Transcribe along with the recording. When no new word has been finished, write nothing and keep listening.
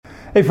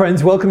Hey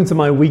friends, welcome to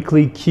my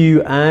weekly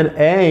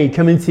Q&A,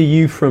 coming to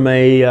you from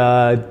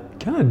a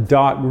kind of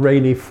dark,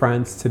 rainy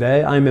France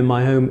today. I'm in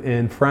my home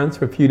in France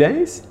for a few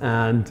days,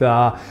 and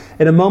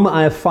in a moment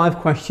I have 5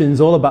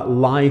 questions all about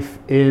life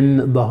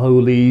in the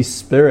Holy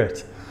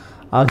Spirit.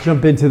 I'll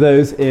jump into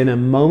those in a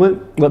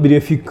moment. Let me do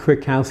a few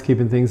quick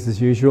housekeeping things as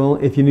usual.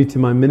 If you're new to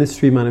my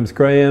ministry, my name's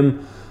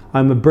Graham.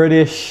 I'm a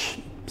British,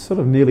 sort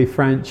of nearly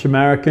French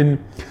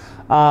American.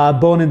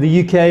 Born in the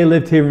UK,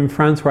 lived here in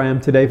France where I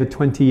am today for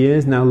 20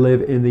 years, now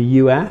live in the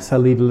US. I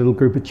lead a little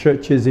group of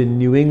churches in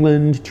New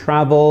England,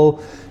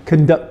 travel,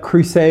 conduct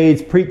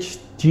crusades, preach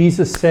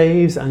Jesus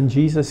saves and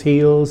Jesus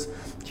heals,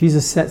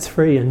 Jesus sets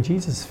free and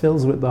Jesus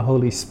fills with the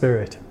Holy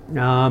Spirit.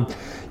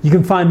 You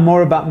can find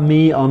more about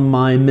me on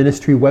my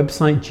ministry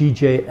website,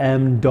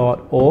 gjm.org.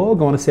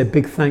 I want to say a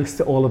big thanks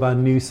to all of our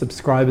new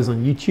subscribers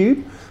on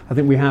YouTube. I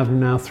think we have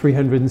now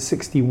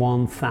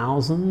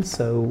 361,000,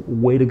 so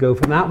way to go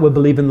for that. We're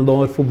believing the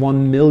Lord for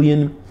 1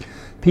 million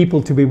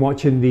people to be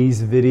watching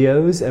these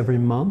videos every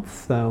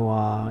month.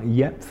 So,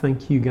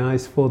 thank you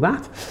guys for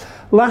that.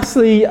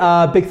 Lastly,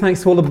 big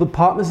thanks to all of the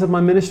partners of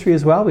my ministry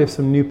as well. We have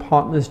some new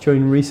partners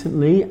joined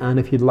recently, and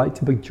if you'd like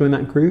to join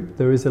that group,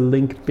 there is a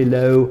link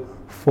below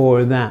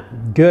for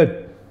that.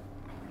 Good.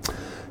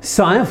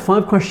 So I have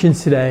 5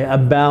 questions today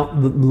about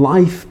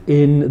life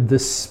in the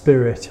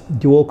Spirit.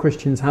 Do all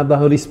Christians have the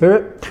Holy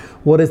Spirit?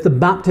 What is the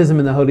baptism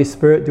in the Holy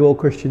Spirit? Do all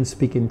Christians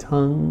speak in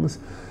tongues?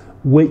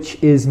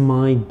 Which is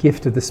my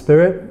gift of the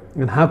Spirit?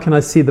 And how can I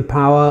see the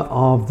power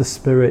of the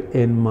Spirit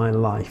in my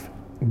life?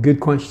 Good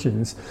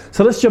questions.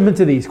 So let's jump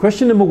into these.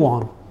 Question number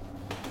 1.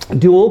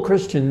 Do all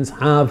Christians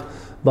have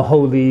the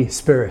Holy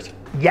Spirit?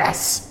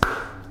 Yes.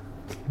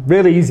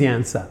 Really easy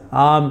answer.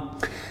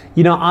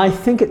 I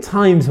think at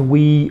times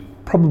we,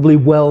 probably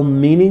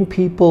well-meaning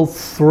people,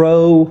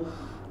 throw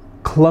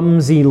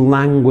clumsy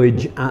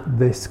language at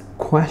this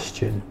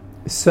question.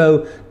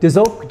 So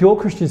do all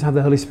Christians have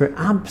the Holy Spirit?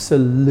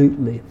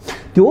 Absolutely.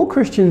 Do all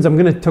Christians, I'm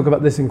going to talk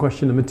about this in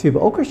question number 2, but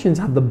all Christians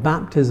have the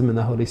baptism in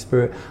the Holy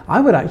Spirit? I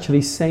would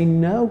actually say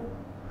no.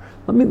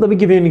 Let me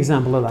give you an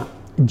example of that.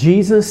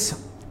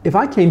 Jesus, if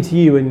I came to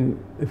you and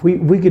if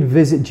we could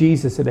visit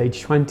Jesus at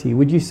age 20,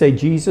 would you say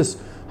Jesus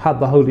had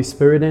the Holy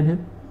Spirit in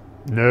him?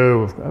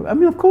 No. I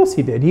mean, of course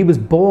he did. He was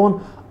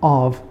born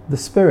of the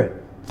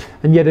Spirit.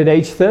 And yet at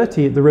age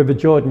 30 at the River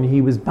Jordan, he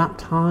was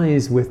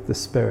baptized with the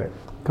Spirit.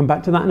 Come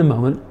back to that in a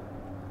moment.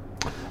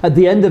 At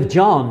the end of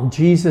John,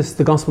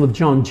 the Gospel of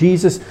John,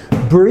 Jesus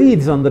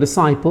breathes on the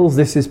disciples.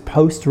 This is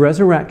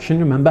post-resurrection,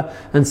 remember,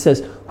 and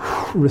says,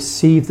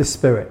 receive the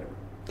Spirit.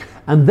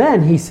 And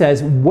then he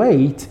says,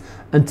 wait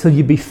until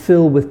you be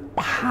filled with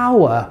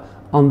power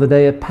on the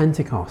day of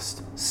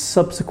Pentecost.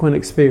 Subsequent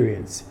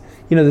experience.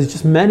 There's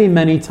just many,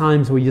 many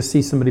times where you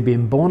see somebody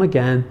being born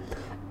again,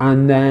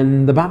 and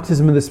then the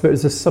baptism of the Spirit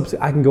is a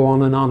subsequent. I can go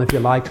on and on if you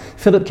like.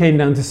 Philip came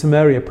down to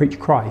Samaria, preached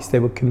Christ. They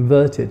were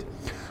converted.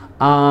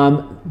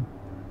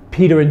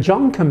 Peter and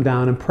John come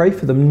down and pray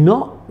for them.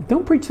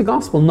 Don't preach the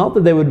gospel, not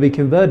that they would be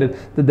converted,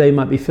 that they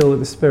might be filled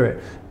with the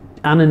Spirit.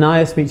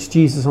 Ananias meets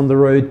Jesus on the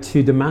road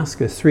to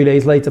Damascus. 3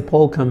 days later,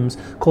 Paul comes,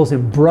 calls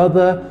him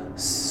Brother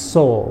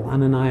Saul.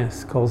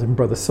 Ananias calls him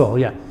Brother Saul,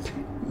 yeah.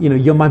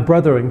 You're my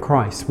brother in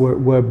Christ.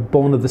 We're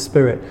born of the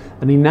Spirit.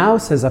 And he now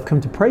says, I've come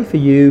to pray for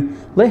you.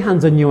 Lay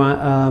hands on you,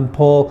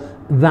 Paul,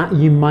 that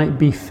you might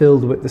be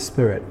filled with the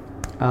Spirit.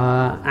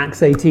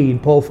 Acts 18,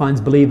 Paul finds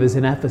believers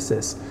in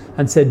Ephesus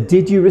and said,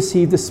 did you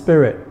receive the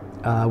Spirit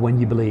when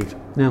you believed?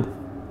 Now,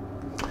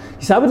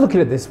 I would look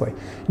at it this way.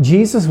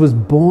 Jesus was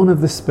born of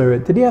the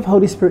Spirit. Did he have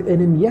Holy Spirit in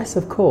him? Yes,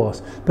 of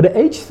course. But at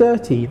age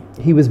 30,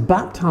 he was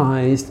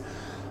baptized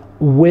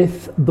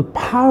with the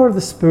power of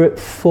the Spirit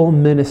for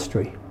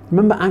ministry.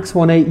 Remember Acts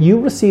 1:8,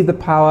 you receive the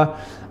power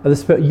of the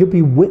Spirit, you'll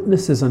be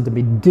witnesses unto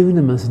me,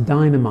 dunamis,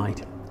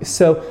 dynamite.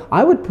 So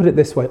I would put it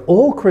this way,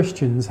 all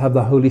Christians have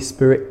the Holy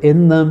Spirit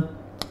in them,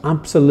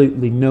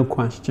 absolutely, no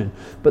question.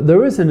 But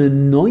there is an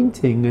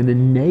anointing, an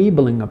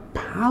enabling, a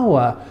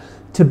power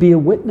to be a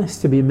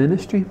witness, to be a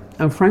ministry.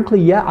 And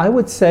frankly, I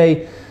would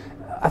say,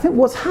 I think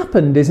what's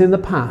happened is in the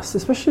past,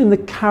 especially in the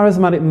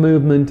charismatic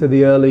movement of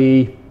the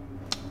early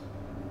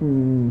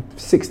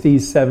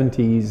 60s,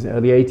 70s,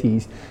 early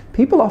 80s,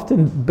 people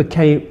often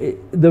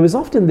there was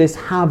often this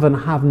have and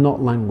have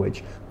not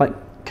language. Like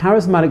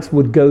charismatics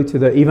would go to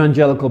their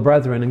evangelical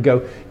brethren and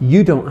go,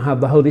 you don't have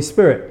the Holy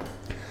Spirit.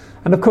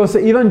 And of course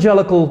the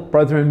evangelical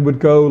brethren would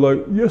go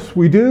like, yes,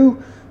 we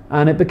do.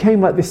 And it became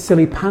like this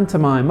silly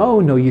pantomime. Oh,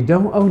 no, you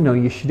don't. Oh, no,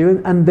 you should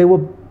do. And they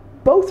were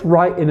both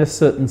right in a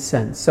certain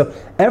sense. So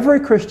every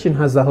Christian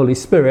has the Holy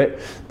Spirit,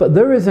 but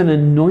there is an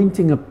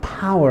anointing of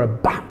power, a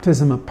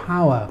baptism of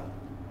power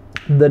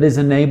that is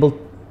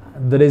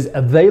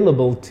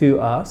available to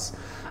us.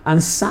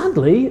 And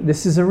sadly,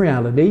 this is a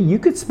reality. You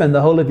could spend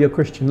the whole of your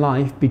Christian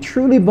life, be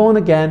truly born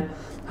again,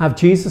 have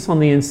Jesus on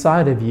the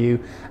inside of you,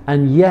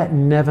 and yet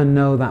never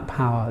know that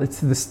power.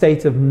 It's the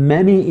state of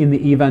many in the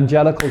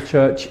evangelical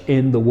church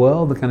in the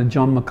world, the kind of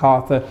John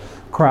MacArthur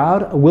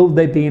crowd. Will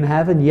they be in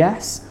heaven?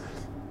 Yes.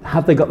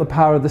 Have they got the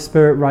power of the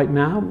Spirit right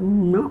now?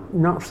 No,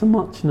 not so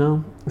much,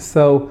 no.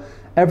 So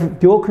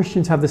Do all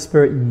Christians have the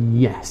Spirit?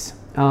 Yes.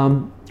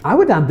 I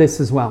would add this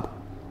as well.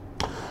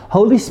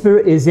 Holy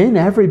Spirit is in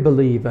every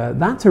believer.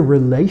 That's a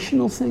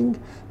relational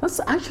thing. That's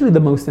actually the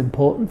most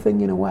important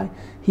thing in a way.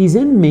 He's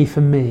in me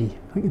for me,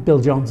 like Bill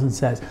Johnson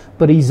says,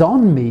 but he's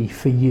on me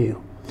for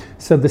you.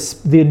 So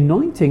the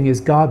anointing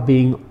is God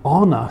being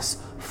on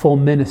us for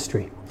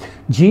ministry.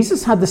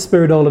 Jesus had the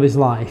Spirit all of his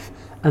life.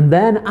 And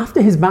then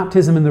after his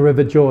baptism in the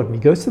River Jordan, he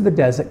goes to the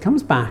desert,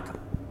 comes back,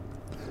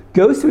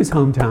 goes to his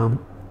hometown.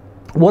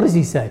 What does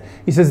he say?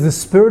 He says, the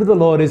Spirit of the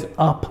Lord is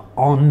up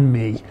on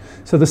me.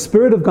 So the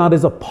Spirit of God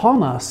is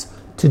upon us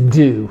to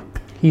do.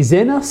 He's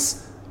in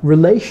us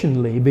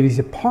relationally, but he's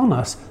upon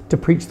us to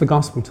preach the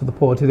gospel to the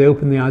poor, to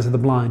open the eyes of the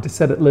blind, to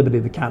set at liberty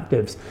the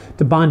captives,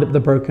 to bind up the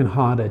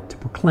brokenhearted, to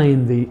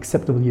proclaim the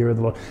acceptable year of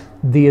the Lord.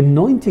 The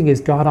anointing is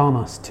God on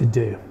us to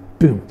do.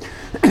 Boom.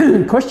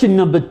 Question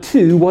number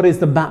 2, what is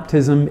the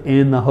baptism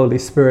in the Holy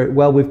Spirit?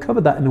 Well, we've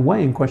covered that in a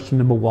way in question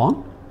number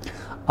 1.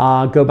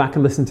 Go back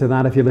and listen to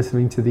that if you're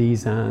listening to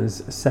these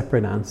as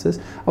separate answers.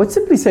 I would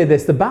simply say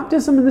this: the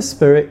baptism in the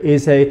Spirit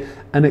is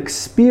an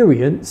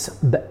experience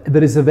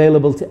that is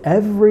available to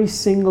every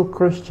single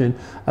Christian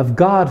of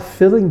God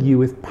filling you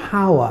with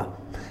power.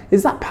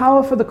 Is that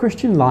power for the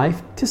Christian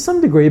life? To some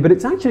degree, but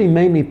it's actually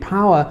mainly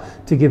power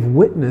to give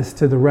witness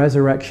to the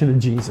resurrection of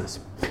Jesus.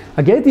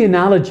 I gave the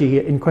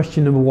analogy in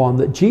question number 1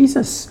 that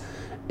Jesus,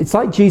 it's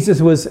like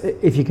Jesus was,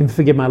 if you can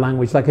forgive my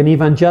language, like an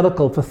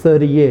evangelical for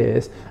 30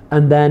 years,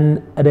 and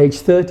then at age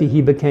 30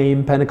 he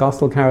became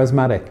Pentecostal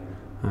charismatic.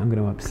 I'm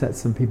going to upset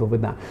some people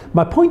with that.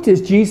 My point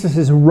is, Jesus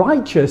is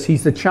righteous.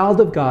 He's the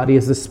child of God. He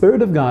has the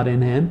Spirit of God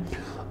in him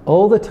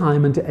all the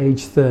time until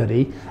age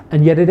 30.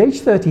 And yet at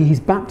age 30, he's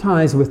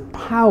baptized with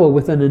power,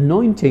 with an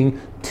anointing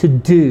to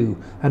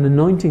do, an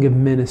anointing of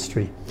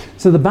ministry.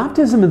 So the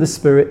baptism of the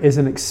Spirit is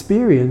an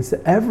experience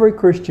that every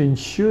Christian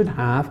should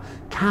have,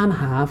 can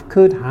have,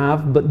 could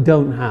have, but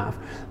don't have.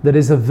 That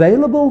is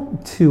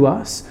available to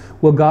us,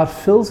 where God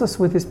fills us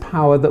with his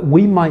power that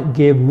we might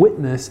give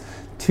witness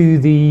to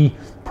the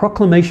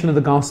proclamation of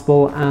the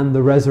gospel and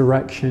the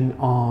resurrection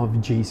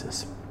of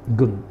Jesus.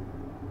 Good.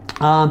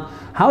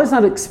 How is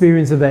that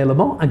experience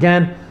available?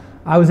 Again,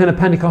 I was in a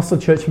Pentecostal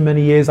church for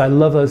many years. I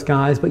love those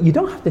guys, but you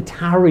don't have to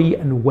tarry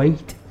and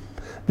wait.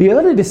 The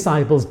early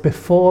disciples,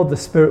 before the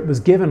Spirit was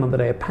given on the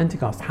day of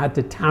Pentecost, had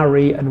to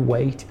tarry and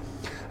wait.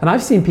 And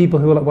I've seen people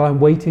who are like, well, I'm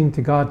waiting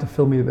to God to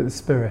fill me with the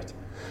Spirit.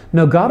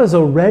 No, God has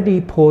already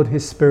poured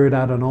his Spirit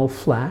out on all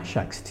flesh,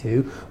 Acts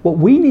 2. What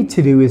we need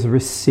to do is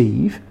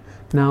receive.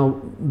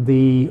 Now,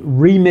 the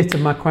remit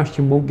of my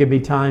question won't give me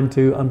time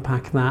to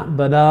unpack that,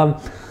 but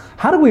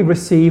how do we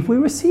receive? We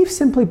receive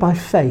simply by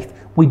faith.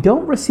 We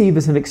don't receive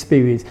as an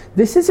experience.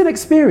 This is an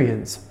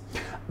experience,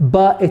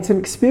 but it's an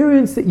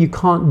experience that you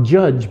can't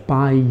judge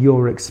by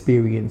your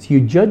experience. You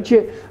judge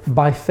it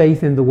by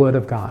faith in the Word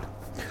of God.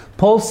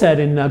 Paul said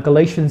in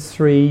Galatians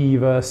 3,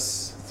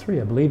 verse 3,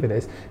 I believe it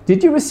is,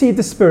 did you receive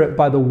the Spirit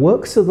by the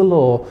works of the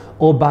law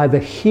or by the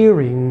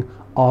hearing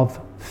of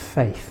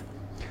faith?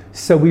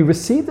 So we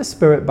receive the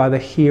Spirit by the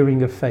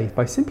hearing of faith,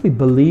 by simply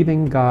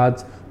believing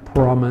God's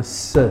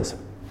promises.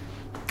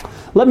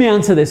 Let me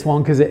answer this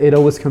one because it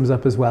always comes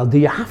up as well. Do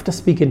you have to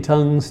speak in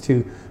tongues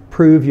to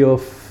prove you're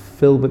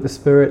filled with the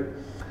Spirit?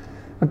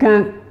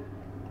 Again,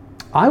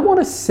 I want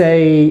to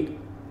say,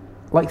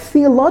 like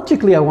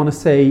theologically, I want to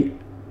say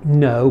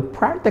no.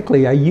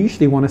 Practically, I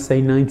usually want to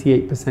say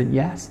 98%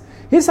 yes.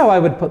 Here's how I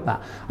would put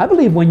that. I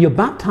believe when you're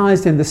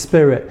baptized in the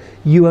Spirit,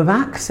 you have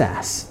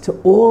access to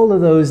all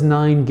of those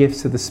 9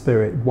 gifts of the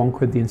Spirit, 1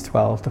 Corinthians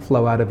 12, to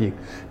flow out of you.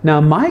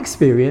 Now, my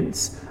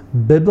experience,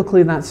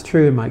 biblically that's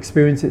true, in my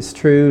experience it's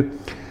true.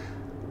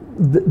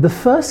 The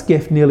first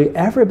gift nearly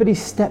everybody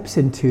steps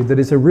into that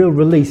is a real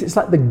release, it's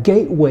like the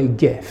gateway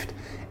gift,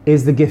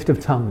 is the gift of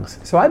tongues.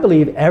 So I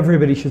believe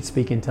everybody should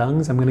speak in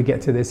tongues. I'm going to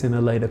get to this in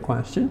a later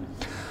question.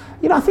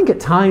 You know, I think at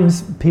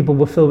times people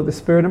were filled with the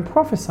Spirit and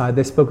prophesied.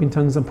 They spoke in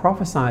tongues and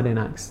prophesied in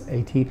Acts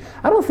 18.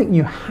 I don't think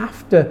you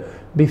have to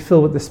be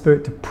filled with the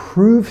Spirit to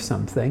prove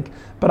something,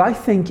 but I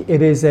think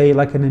it is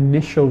like an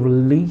initial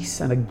release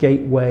and a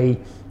gateway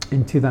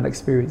into that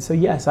experience. So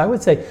yes, I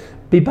would say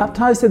be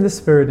baptized in the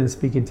Spirit and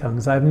speak in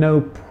tongues. I have no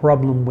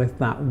problem with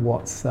that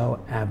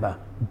whatsoever.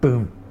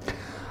 Boom.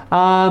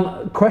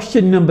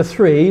 Question number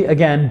 3,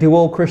 again, do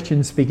all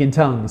Christians speak in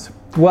tongues?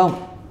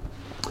 Well,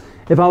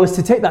 if I was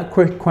to take that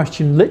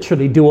question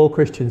literally, do all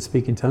Christians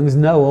speak in tongues?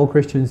 No, all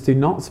Christians do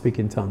not speak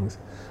in tongues.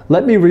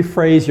 Let me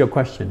rephrase your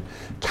question.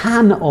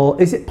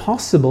 Is it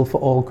possible for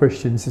all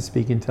Christians to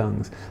speak in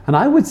tongues? And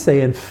I would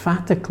say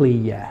emphatically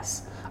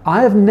yes.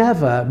 I have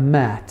never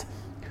met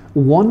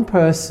one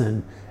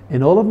person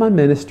in all of my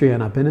ministry,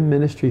 and I've been in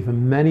ministry for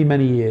many,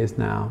 many years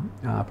now,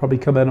 probably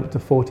coming up to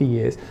 40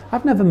 years.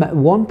 I've never met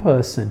one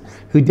person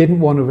who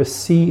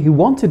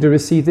wanted to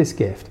receive this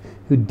gift,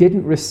 who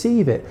didn't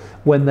receive it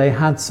when they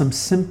had some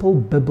simple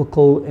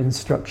biblical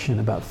instruction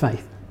about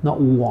faith. Not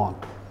one.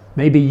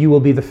 Maybe you will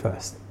be the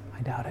first.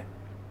 I doubt it.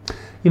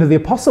 You know, the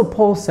Apostle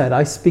Paul said,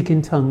 I speak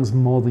in tongues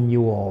more than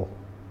you all.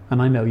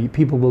 And I know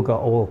people will go,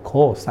 oh, of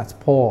course, that's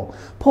Paul.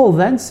 Paul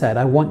then said,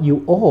 I want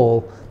you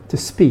all to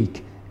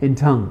speak in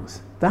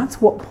tongues.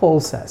 That's what Paul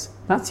says.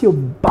 That's your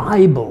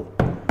Bible.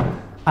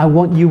 I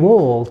want you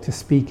all to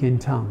speak in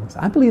tongues.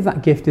 I believe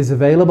that gift is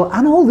available,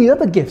 and all the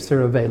other gifts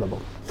are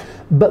available.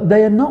 But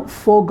they are not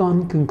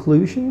foregone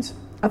conclusions.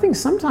 I think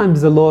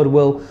sometimes the Lord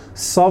will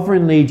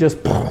sovereignly just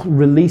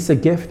release a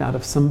gift out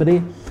of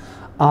somebody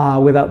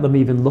without them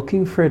even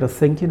looking for it or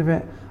thinking of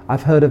it. I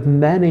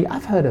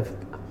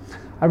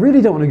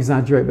really don't want to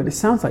exaggerate, but it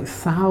sounds like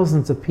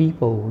thousands of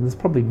people, and there's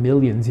probably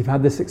millions, who've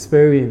had this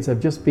experience of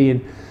just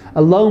being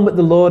alone with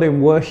the Lord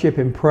in worship,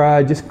 in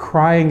prayer, just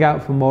crying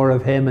out for more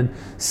of Him, and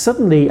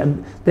suddenly,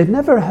 and they've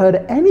never heard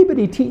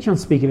anybody teach on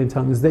speaking in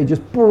tongues, they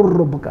just,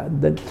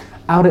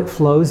 out it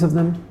flows of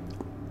them.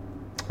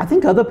 I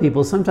think other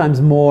people,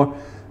 sometimes more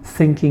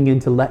thinking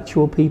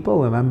intellectual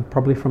people, and I'm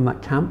probably from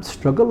that camp,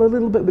 struggle a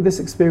little bit with this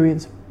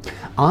experience.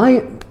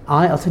 I'll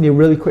tell you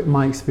really quick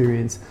my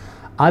experience.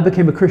 I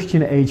became a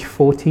Christian at age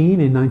 14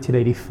 in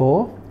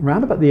 1984.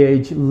 Around about the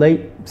age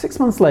 6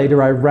 months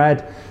later, I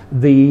read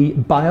the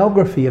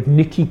biography of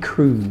Nicky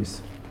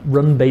Cruz,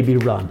 Run Baby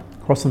Run,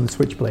 Cross on the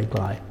Switchblade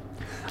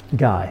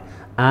guy.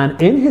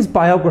 And in his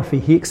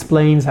biography, he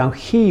explains how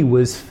he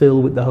was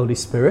filled with the Holy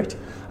Spirit.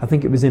 I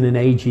think it was in an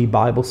AG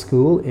Bible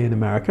school in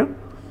America.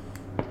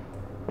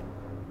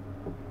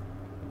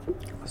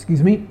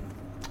 Excuse me.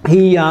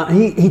 He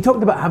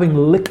talked about having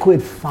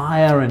liquid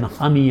fire and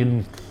honey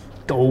and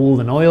gold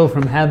and oil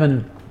from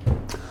heaven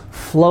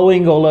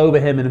flowing all over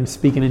him and him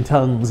speaking in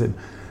tongues. And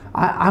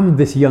I'm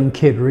this young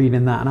kid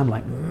reading that, and I'm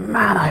like,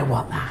 man, I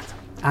want that.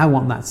 I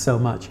want that so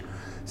much.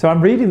 So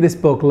I'm reading this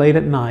book late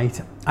at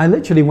night. I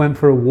literally went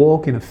for a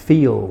walk in a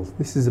field.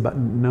 This is about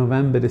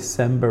November,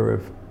 December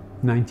of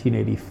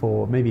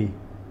 1984, maybe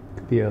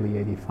could be early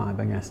 85,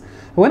 I guess.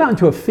 I went out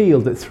into a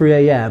field at 3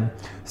 a.m.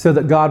 so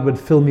that God would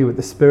fill me with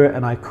the Spirit,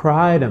 and I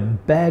cried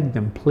and begged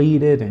and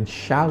pleaded and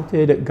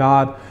shouted at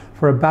God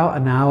for about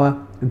an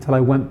hour until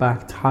I went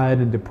back tired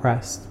and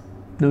depressed.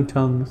 No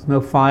tongues, no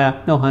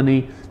fire, no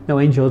honey, no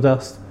angel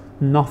dust,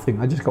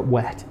 nothing. I just got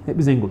wet. It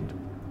was England,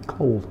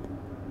 cold.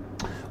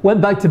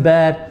 Went back to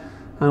bed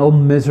and all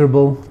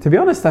miserable. To be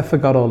honest, I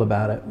forgot all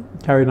about it.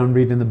 Carried on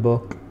reading the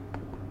book. A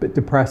bit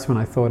depressed when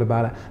I thought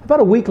about it. About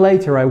a week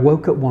later, I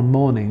woke up one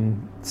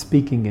morning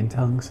speaking in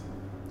tongues.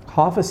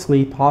 Half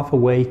asleep, half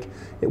awake.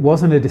 It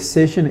wasn't a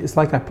decision. It's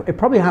like it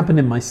probably happened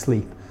in my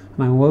sleep.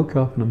 And I woke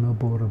up and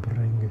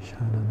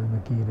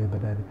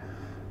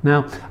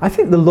now, I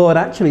think the Lord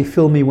actually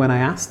filled me when I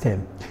asked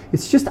Him.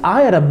 It's just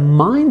I had a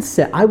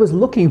mindset. I was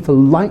looking for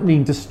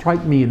lightning to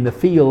strike me in the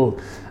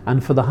field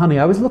and for the honey.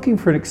 I was looking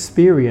for an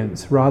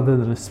experience rather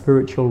than a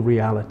spiritual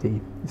reality.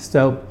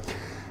 So,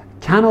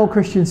 can all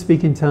Christians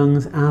speak in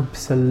tongues?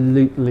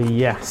 Absolutely,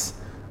 yes.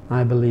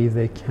 I believe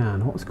they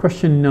can. What was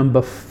question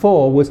number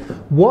 4 was,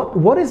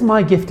 what is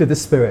my gift of the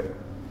Spirit?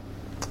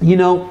 You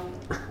know,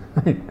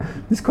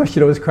 this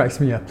question always cracks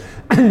me up.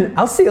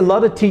 I'll see a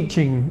lot of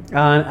teaching,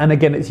 and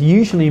again, it's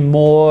usually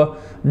more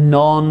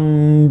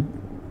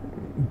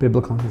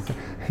non-biblical,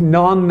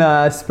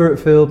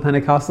 non-spirit-filled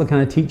Pentecostal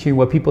kind of teaching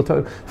where people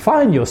talk,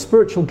 find your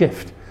spiritual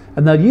gift.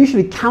 And they'll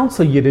usually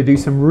counsel you to do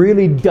some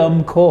really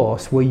dumb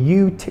course where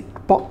you tick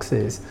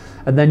boxes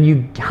and then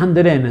you hand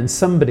it in, and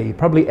somebody,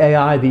 probably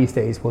AI these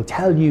days, will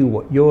tell you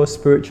what your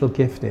spiritual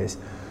gift is.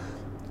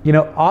 You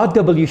know,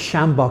 R.W.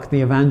 Shambach, the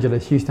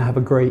evangelist, used to have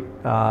a great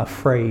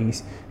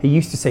phrase. He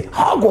used to say,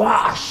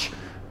 hogwash!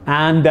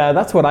 And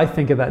that's what I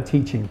think of that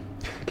teaching.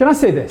 Can I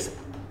say this?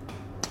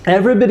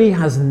 Everybody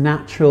has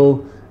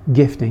natural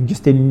gifting,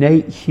 just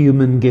innate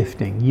human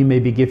gifting. You may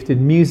be gifted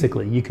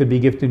musically. You could be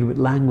gifted with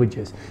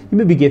languages. You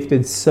may be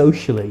gifted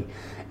socially.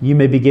 You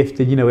may be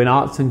gifted, in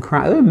arts and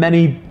crafts. There are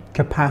many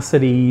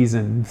capacities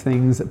and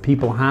things that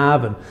people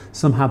have, and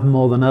some have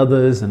more than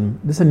others, and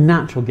there's a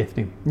natural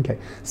gifting. Okay.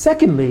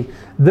 Secondly,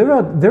 there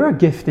are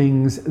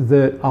giftings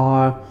that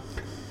are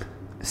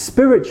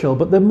spiritual,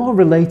 but they're more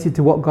related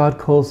to what God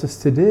calls us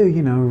to do.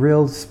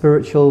 Real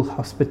spiritual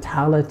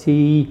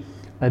hospitality,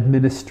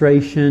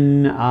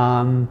 administration,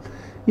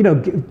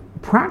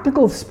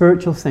 practical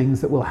spiritual things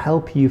that will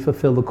help you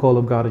fulfill the call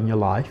of God in your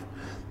life.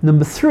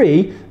 Number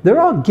 3, there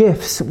are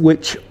gifts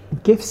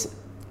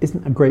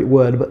isn't a great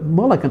word, but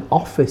more like an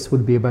office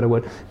would be a better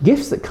word.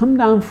 Gifts that come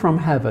down from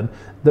heaven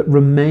that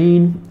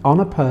remain on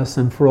a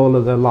person for all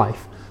of their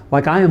life.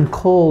 Like I'm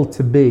called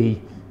to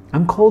be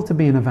an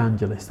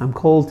evangelist. I'm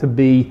called to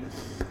be,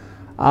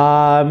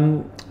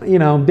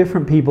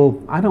 different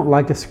people. I don't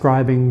like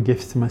ascribing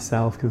gifts to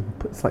myself because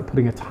it's like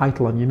putting a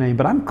title on your name,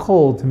 but I'm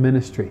called to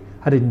ministry.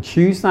 I didn't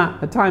choose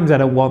that. At times I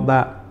don't want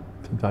that,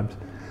 sometimes.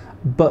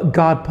 But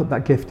God put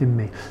that gift in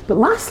me. But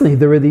lastly,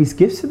 there are these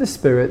gifts of the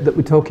Spirit that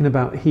we're talking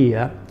about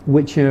here,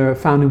 which are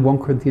found in 1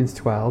 Corinthians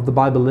 12. The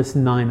Bible lists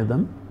 9 of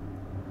them.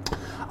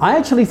 I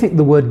actually think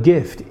the word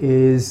gift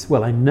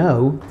I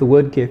know the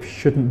word gift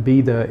shouldn't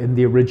be there in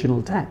the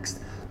original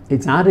text.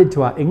 It's added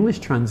to our English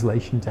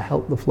translation to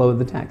help the flow of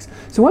the text.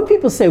 So when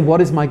people say,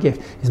 what is my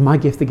gift? Is my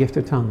gift the gift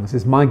of tongues?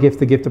 Is my gift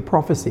the gift of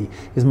prophecy?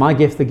 Is my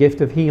gift the gift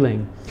of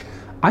healing?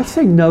 I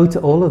say no to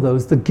all of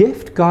those. The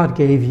gift God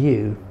gave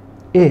you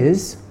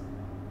is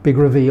big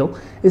reveal,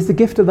 is the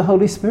gift of the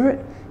Holy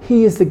Spirit.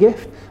 He is the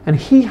gift, and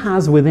he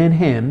has within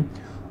him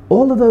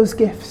all of those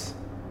gifts.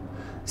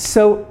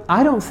 So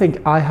I don't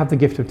think I have the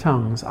gift of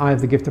tongues, I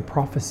have the gift of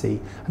prophecy.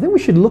 I think we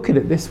should look at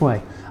it this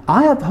way.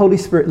 I have the Holy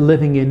Spirit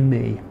living in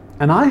me,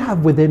 and I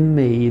have within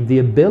me the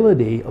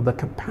ability or the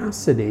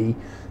capacity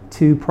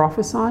to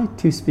prophesy,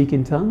 to speak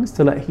in tongues,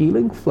 to let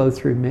healing flow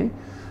through me.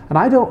 And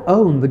I don't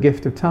own the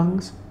gift of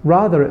tongues,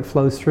 rather it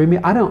flows through me.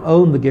 I don't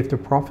own the gift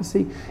of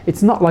prophecy.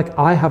 It's not like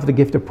I have the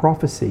gift of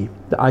prophecy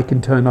that I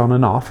can turn on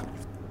and off.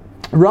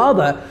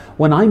 Rather,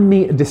 when I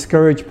meet a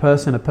discouraged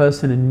person, a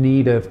person in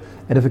need of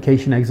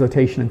edification,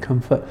 exhortation, and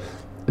comfort,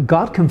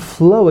 God can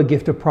flow a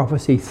gift of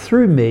prophecy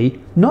through me,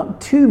 not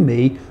to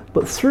me,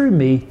 but through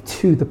me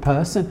to the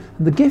person.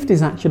 And the gift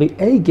is actually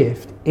a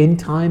gift in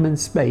time and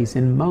space,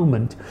 in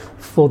moment,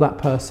 for that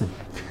person.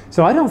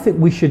 So I don't think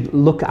we should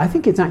I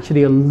think it's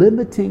actually a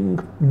limiting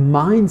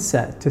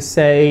mindset to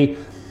say,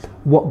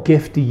 what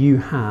gift do you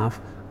have?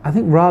 I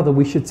think rather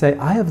we should say,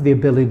 I have the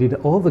ability to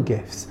all the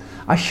gifts.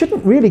 I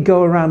shouldn't really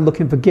go around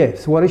looking for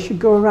gifts. What I should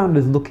go around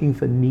is looking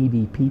for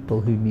needy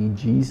people who need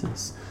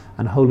Jesus.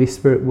 And Holy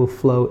Spirit will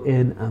flow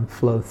in and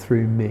flow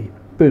through me.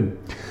 Boom.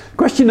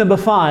 Question number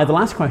 5, the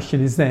last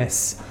question is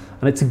this,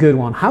 and it's a good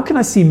one. How can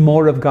I see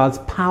more of God's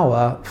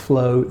power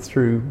flow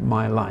through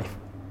my life?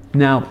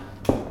 Now,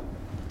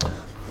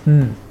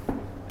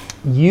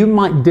 you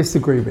might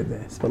disagree with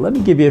this, but let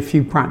me give you a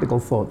few practical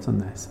thoughts on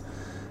this.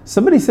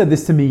 Somebody said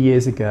this to me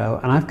years ago,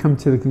 and I've come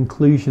to the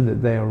conclusion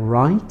that they are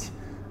right,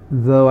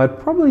 though I'd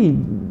probably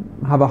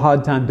have a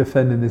hard time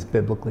defending this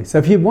biblically. So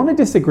if you want to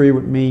disagree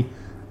with me,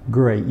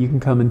 great, you can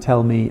come and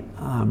tell me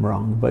I'm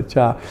wrong. But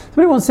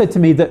somebody once said to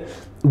me that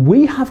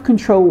we have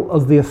control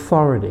of the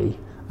authority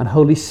and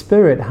Holy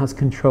Spirit has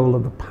control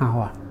of the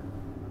power.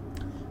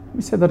 Let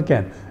me say that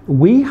again.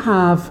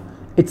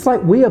 It's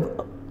like we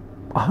have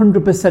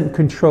 100%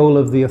 control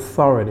of the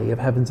authority, of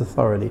heaven's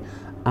authority,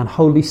 and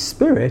Holy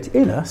Spirit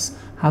in us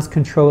has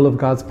control of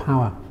God's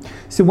power.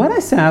 So when I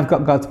say I've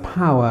got God's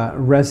power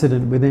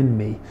resident within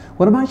me,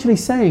 what I'm actually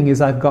saying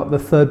is I've got the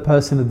third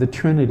person of the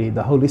Trinity,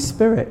 the Holy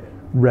Spirit,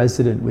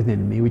 resident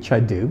within me, which I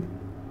do.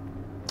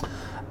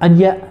 And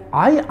yet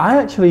I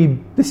actually,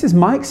 this is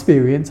my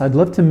experience. I'd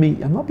love to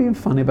meet, I'm not being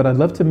funny, but I'd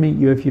love to meet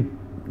you if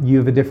you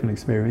have a different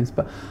experience.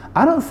 But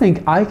I don't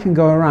think I can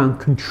go around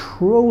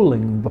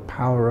controlling the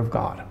power of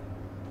God.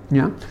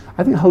 Yeah,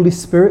 I think Holy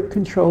Spirit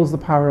controls the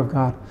power of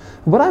God.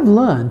 What I've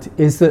learned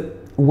is that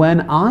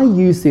when I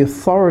use the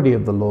authority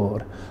of the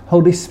Lord,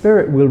 Holy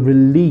Spirit will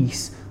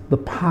release the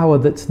power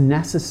that's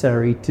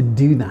necessary to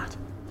do that.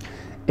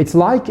 It's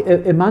like,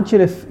 imagine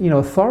if,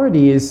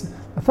 authority is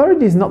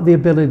not the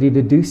ability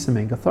to do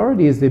something.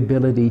 Authority is the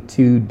ability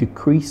to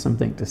decree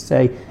something, to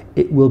say,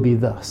 it will be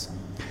thus.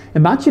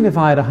 Imagine if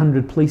I had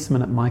 100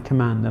 policemen at my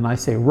command and I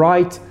say,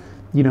 right,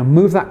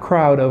 move that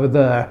crowd over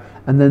there,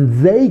 and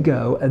then they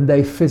go and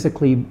they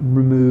physically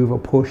remove or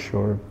push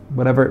or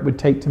whatever it would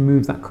take to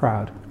move that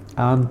crowd.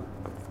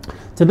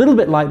 It's a little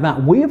bit like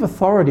that. We have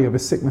authority over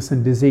sickness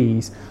and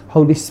disease.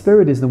 Holy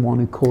Spirit is the one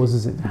who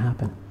causes it to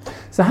happen.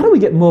 So how do we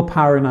get more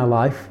power in our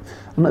life?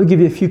 I'm going to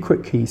give you a few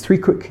quick keys, 3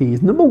 quick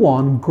keys. Number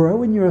 1,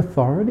 grow in your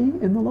authority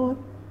in the Lord.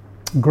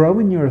 Grow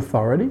in your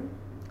authority.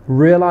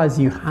 Realize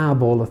you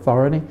have all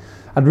authority.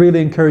 I'd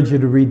really encourage you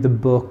to read the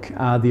book,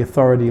 The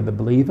Authority of the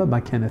Believer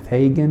by Kenneth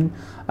Hagin.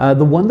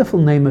 The Wonderful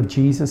Name of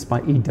Jesus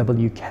by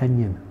E.W.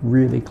 Kenyon.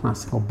 Really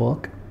classical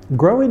book.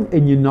 Grow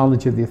in your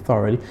knowledge of the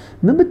authority.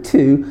 Number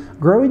 2,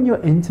 grow in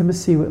your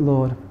intimacy with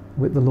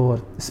the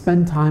Lord.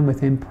 Spend time with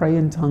Him. Pray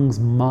in tongues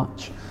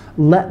much.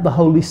 Let the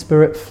Holy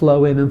Spirit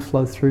flow in and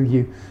flow through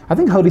you. I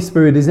think Holy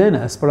Spirit is in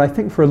us, but I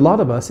think for a lot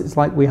of us, it's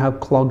like we have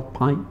clogged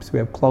pipes, we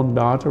have clogged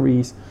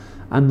arteries,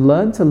 and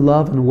learn to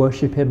love and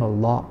worship Him a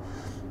lot.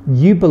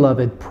 You,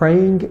 beloved,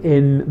 praying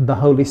in the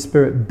Holy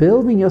Spirit,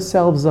 building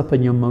yourselves up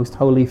in your most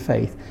holy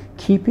faith,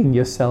 keeping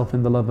yourself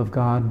in the love of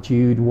God,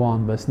 Jude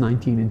 1, verse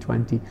 19 and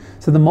 20.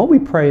 So the more we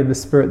pray in the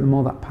Spirit, the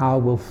more that power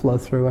will flow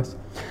through us.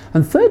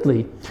 And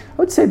thirdly, I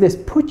would say this,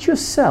 put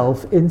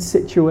yourself in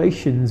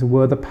situations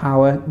where the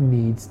power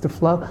needs to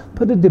flow.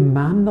 Put a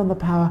demand on the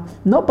power,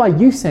 not by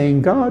you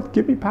saying, God,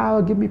 give me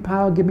power, give me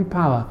power, give me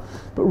power,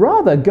 but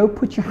rather go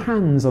put your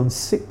hands on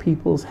sick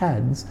people's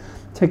heads,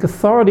 take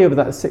authority over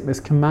that sickness,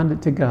 command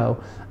it to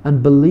go,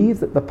 and believe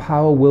that the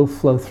power will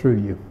flow through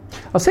you.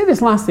 I'll say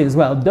this last thing as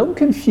well. Don't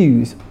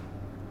confuse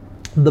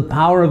the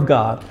power of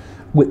God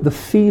with the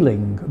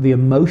feeling, the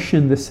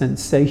emotion, the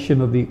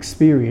sensation, or the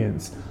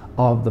experience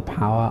of the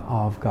power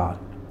of God.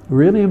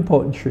 Really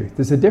important truth.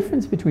 There's a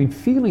difference between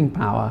feeling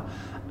power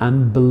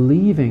and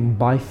believing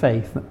by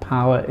faith that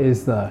power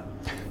is there.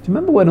 Do you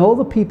remember when all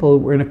the people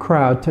were in a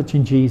crowd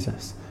touching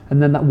Jesus?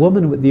 And then that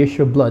woman with the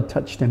issue of blood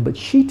touched Him, but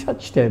she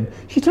touched Him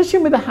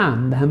with a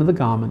hand, the hem of the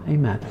garment,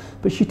 amen.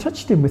 But she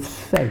touched Him with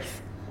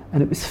faith.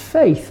 And it was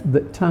faith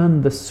that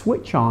turned the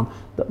switch on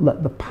that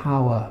let the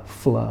power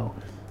flow.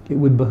 It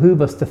would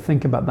behoove us to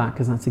think about that,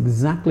 because that's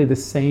exactly the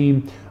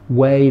same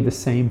way, the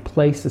same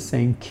place, the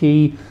same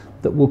key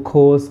that will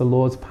cause the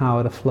Lord's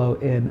power to flow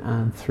in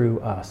and through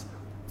us.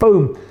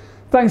 Boom.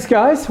 Thanks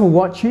guys for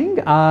watching.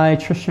 I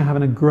trust you're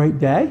having a great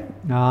day.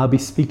 I'll be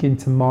speaking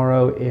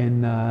tomorrow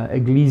in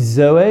Église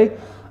Zoe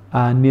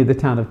near the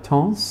town of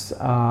Tons.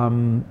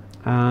 And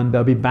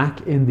I'll be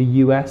back in the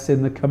US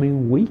in the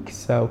coming week.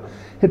 So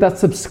hit that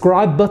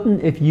subscribe button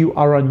if you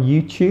are on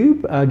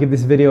YouTube. Give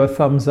this video a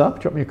thumbs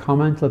up, drop me a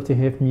comment, love to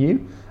hear from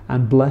you.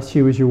 And bless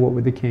you as you walk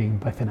with the King.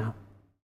 Bye for now.